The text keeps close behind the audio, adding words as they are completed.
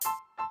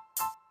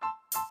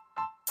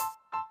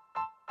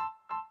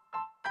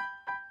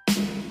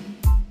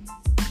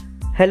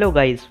Hello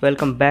guys,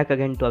 welcome back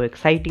again to our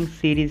exciting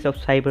series of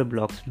cyber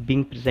blogs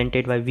being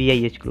presented by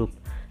VIH Group.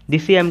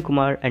 This is M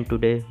Kumar and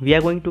today we are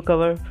going to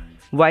cover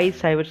why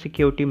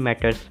cybersecurity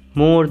matters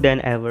more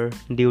than ever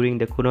during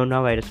the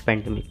coronavirus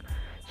pandemic.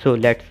 So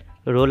let's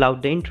roll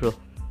out the intro.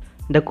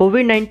 The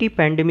COVID-19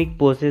 pandemic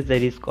poses the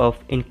risk of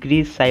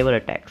increased cyber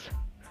attacks.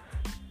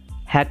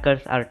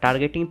 Hackers are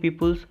targeting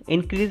people's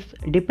increased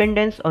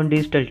dependence on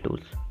digital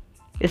tools.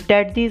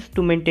 Strategies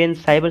to maintain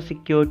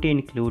cybersecurity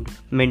include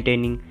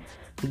maintaining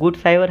good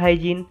cyber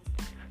hygiene,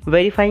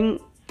 verifying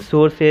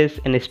sources,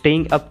 and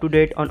staying up to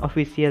date on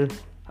official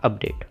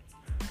update.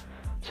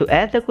 So,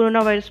 as the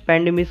coronavirus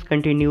pandemic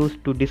continues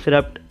to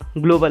disrupt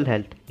global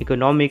health,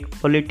 economic,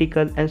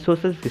 political, and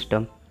social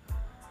system,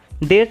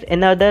 there's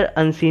another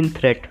unseen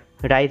threat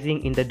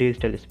rising in the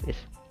digital space: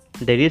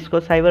 the risk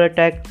of cyber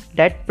attacks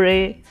that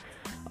prey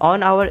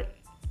on our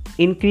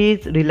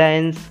increased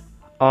reliance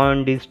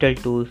on digital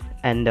tools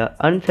and the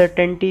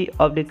uncertainty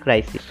of the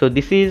crisis. So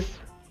this is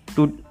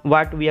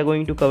what we are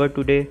going to cover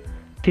today.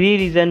 Three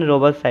reasons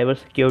robust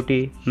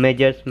cybersecurity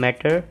measures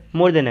matter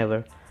more than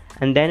ever,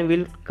 and then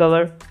we'll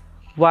cover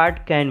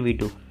what can we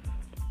do.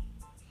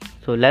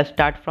 So let's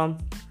start from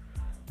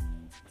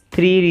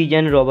three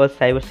reasons robust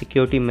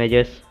cybersecurity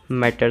measures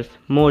matters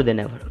more than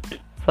ever.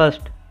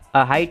 First,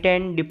 a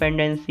heightened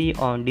dependency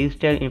on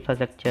digital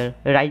infrastructure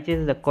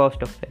raises the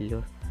cost of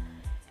failure.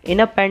 In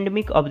a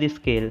pandemic of this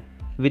scale,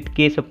 with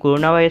case of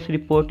coronavirus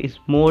report is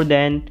more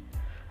than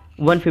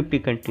 150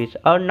 countries,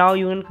 or now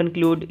you can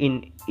conclude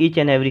in each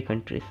and every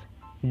countries,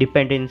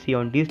 dependency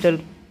on digital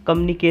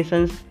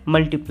communications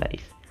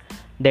multiplies.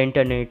 The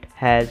internet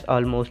has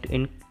almost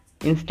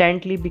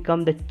instantly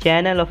become the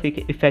channel of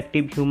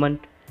effective human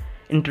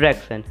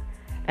interaction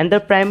and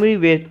the primary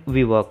way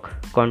we work,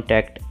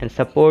 contact, and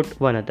support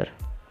one another.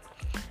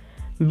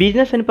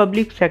 Business and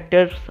public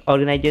sector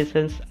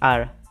organizations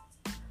are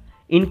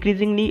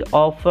increasingly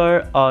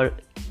offer or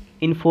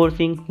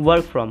enforcing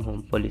work from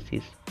home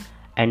policies,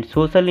 and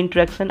social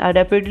interaction are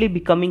rapidly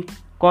becoming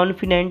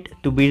confident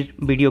to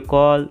video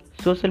call,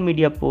 social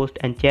media post,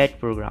 and chat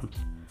programs.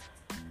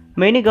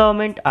 Many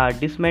governments are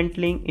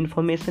dismantling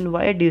information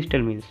via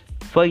digital means.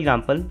 For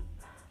example,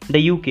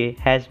 the UK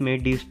has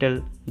made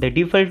digital the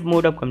default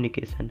mode of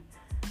communication,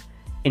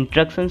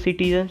 instructing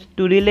citizens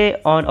to rely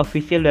on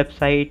official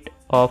website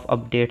of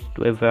updates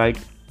to avoid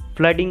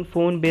flooding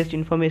phone-based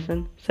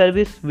information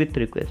service with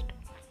request.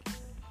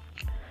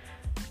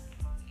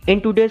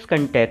 In today's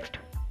context,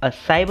 a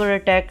cyber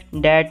attack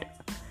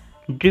that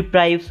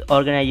deprives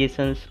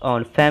organizations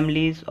or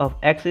families of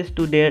access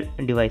to their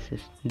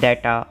devices,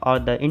 data, or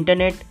the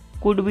internet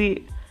could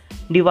be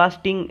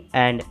devastating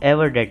and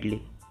ever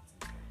deadly.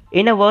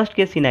 In a worst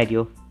case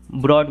scenario,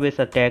 broad-based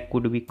attack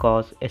could be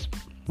cause a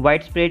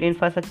widespread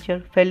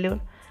infrastructure failure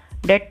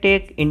that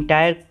take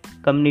entire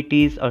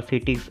communities or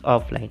cities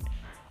offline,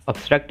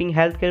 obstructing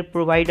healthcare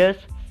providers,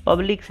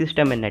 public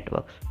system and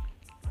networks.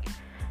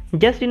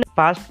 Just in the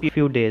past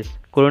few days,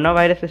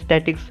 coronavirus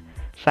statistics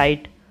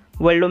site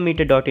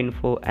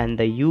worldometer.info and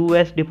the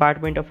US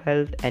Department of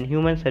Health and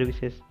Human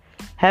Services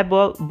have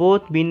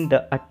both been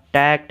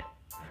attacked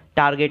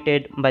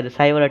targeted by the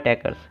cyber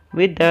attackers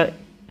with the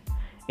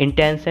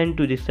intention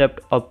to disrupt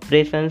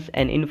operations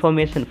and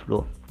information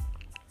flow.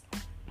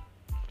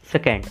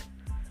 Second,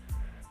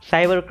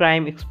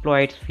 cybercrime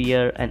exploits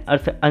fear and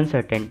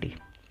uncertainty.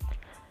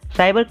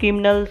 Cyber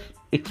criminals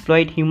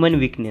exploit human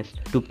weakness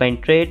to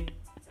penetrate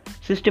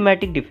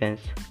systematic defense.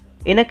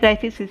 In a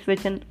crisis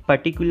situation,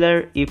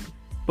 particularly if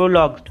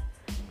prolonged,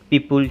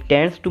 people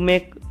tend to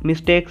make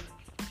mistakes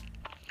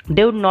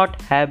they would not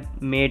have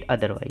made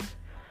otherwise.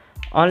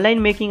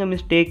 Online making a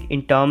mistake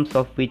in terms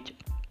of which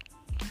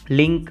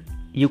link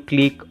you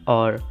click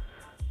or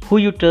who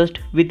you trust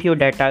with your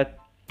data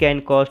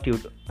can cost you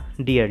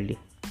dearly.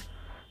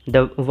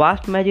 The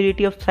vast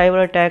majority of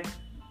cyber attacks,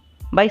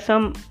 by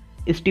some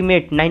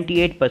estimate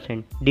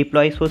 98%,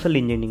 deploy social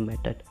engineering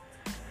method.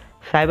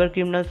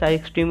 Cybercriminals are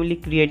extremely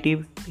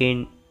creative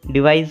in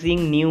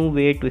devising new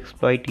ways to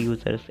exploit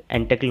users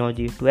and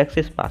technology to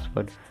access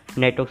password,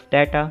 network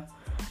data,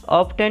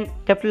 often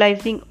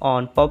capitalizing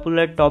on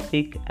popular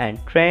topic and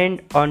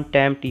trend on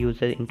tempt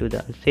users into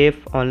the unsafe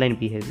online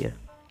behavior.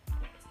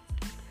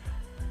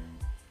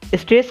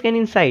 Stress can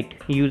incite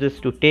users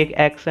to take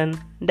action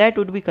that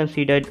would be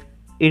considered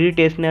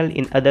irritational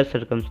in other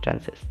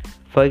circumstances.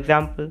 For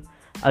example,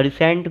 a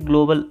recent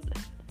global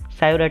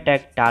cyber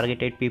attack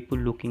targeted people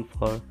looking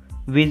for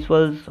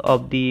visuals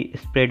of the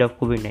spread of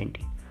COVID-19.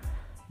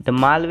 The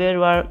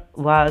malware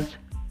was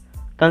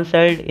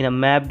concealed in a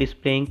map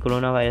displaying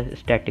coronavirus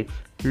statistics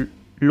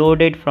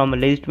loaded from a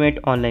legitimate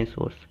online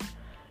source.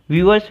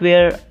 Viewers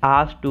were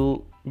asked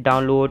to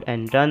download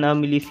and run a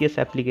malicious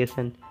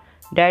application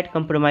that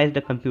compromised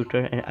the computer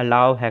and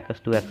allow hackers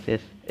to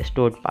access a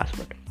stored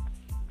password.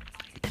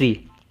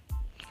 3.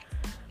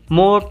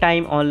 More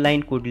time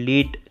online could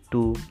lead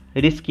to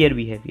riskier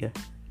behavior.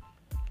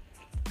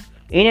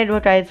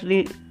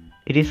 Inadvertently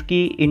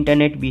risky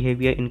internet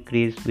behavior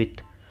increased with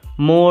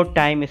more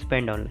time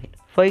spent online.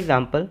 For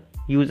example,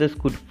 users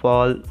could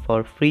fall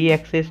for free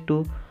access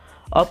to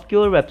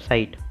obscure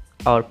website,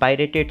 or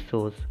pirated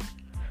source,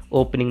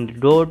 opening the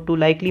door to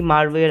likely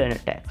malware and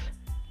attacks.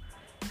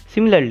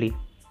 Similarly,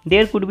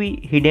 there could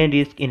be hidden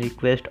risk in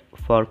request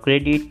for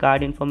credit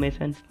card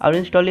information or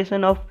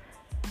installation of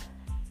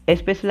a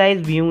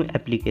specialized viewing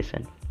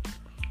application.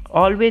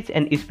 Always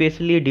and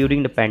especially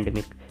during the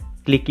pandemic,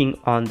 clicking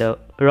on the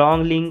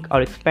wrong link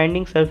or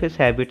expanding surface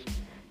habits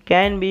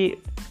can be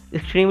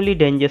extremely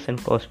dangerous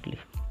and costly.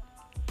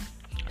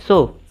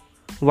 So,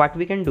 what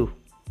we can do?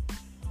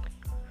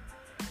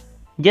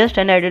 Just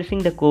an addressing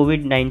the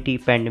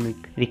COVID-19 pandemic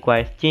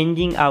requires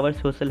changing our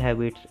social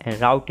habits and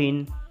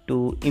routing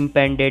to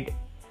impended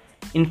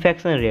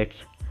infection rates.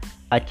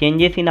 A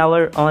changes in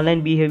our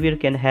online behavior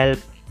can help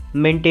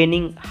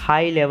maintaining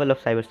high level of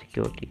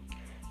cybersecurity.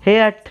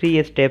 Here are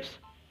three steps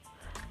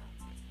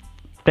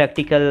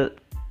practical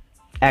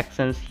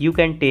actions you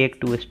can take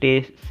to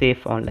stay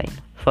safe online.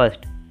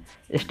 First,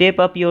 step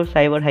up your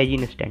cyber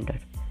hygiene standard.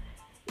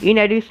 In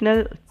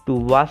addition to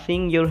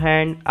washing your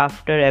hand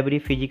after every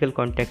physical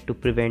contact to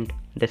prevent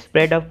the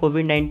spread of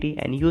COVID-19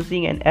 and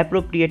using an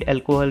appropriate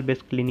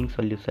alcohol-based cleaning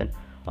solution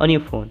on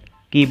your phone,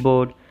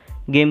 keyboard,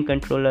 game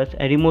controllers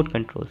and remote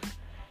controls.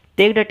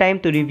 Take the time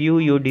to review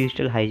your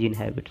digital hygiene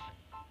habits.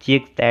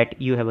 Check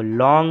that you have a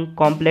long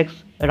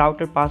complex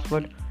router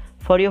password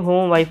for your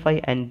home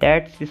Wi-Fi and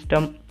that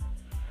system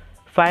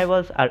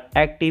firewalls are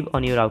active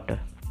on your router.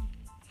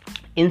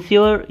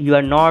 Ensure you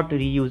are not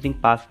reusing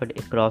password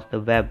across the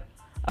web.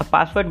 A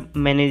password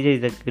manager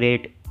is a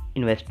great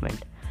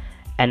investment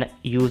and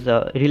use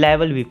a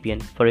reliable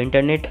VPN for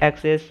internet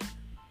access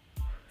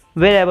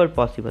wherever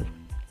possible.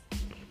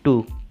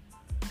 2.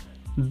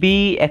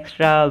 Be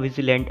extra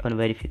vigilant on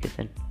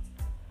verification.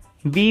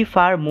 Be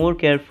far more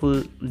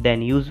careful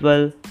than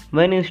usual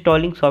when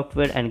installing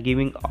software and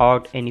giving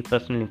out any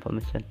personal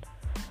information.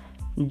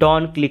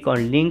 Don't click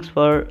on links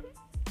from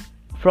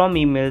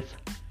emails.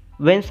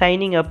 When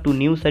signing up to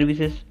new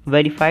services,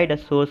 verify the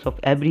source of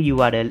every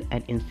URL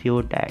and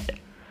ensure that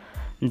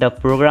the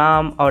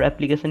program or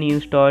application you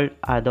installed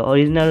are the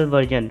original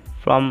version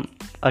from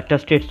a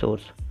trusted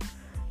source.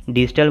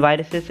 Digital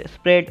viruses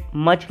spread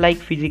much like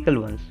physical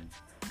ones.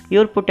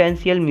 Your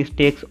potential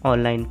mistakes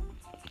online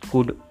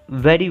could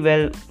very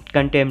well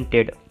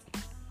contaminate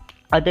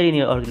other in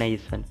your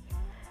organization,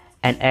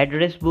 an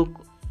address book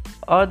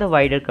or the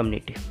wider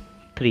community.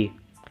 3.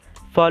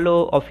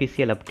 Follow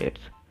official updates.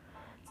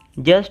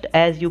 Just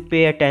as you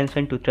pay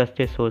attention to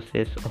trusted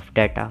sources of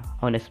data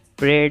on a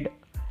spread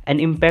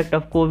and impact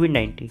of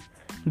COVID-19,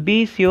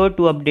 be sure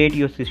to update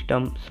your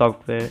system,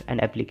 software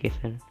and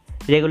application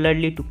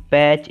regularly to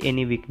patch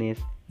any weakness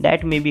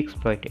that may be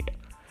exploited.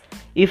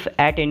 If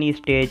at any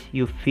stage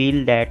you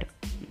feel that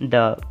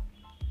the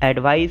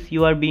advice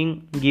you are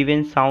being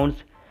given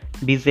sounds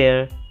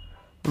bizarre,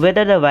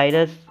 whether the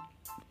virus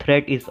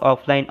threat is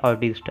offline or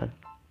digital,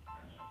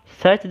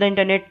 search the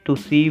internet to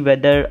see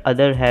whether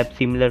others have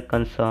similar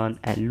concern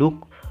and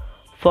look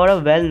for a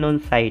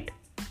well-known site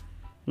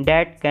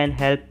that can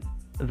help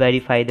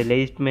verify the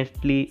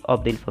legitimacy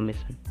of the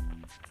information.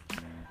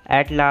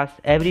 At last,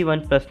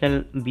 everyone's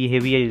personal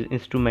behavior is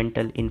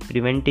instrumental in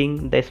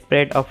preventing the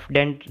spread of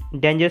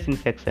dangerous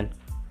infection,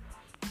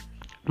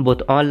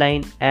 both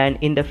online and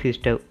in the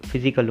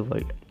physical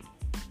world.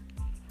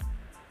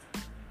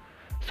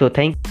 So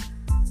thank you.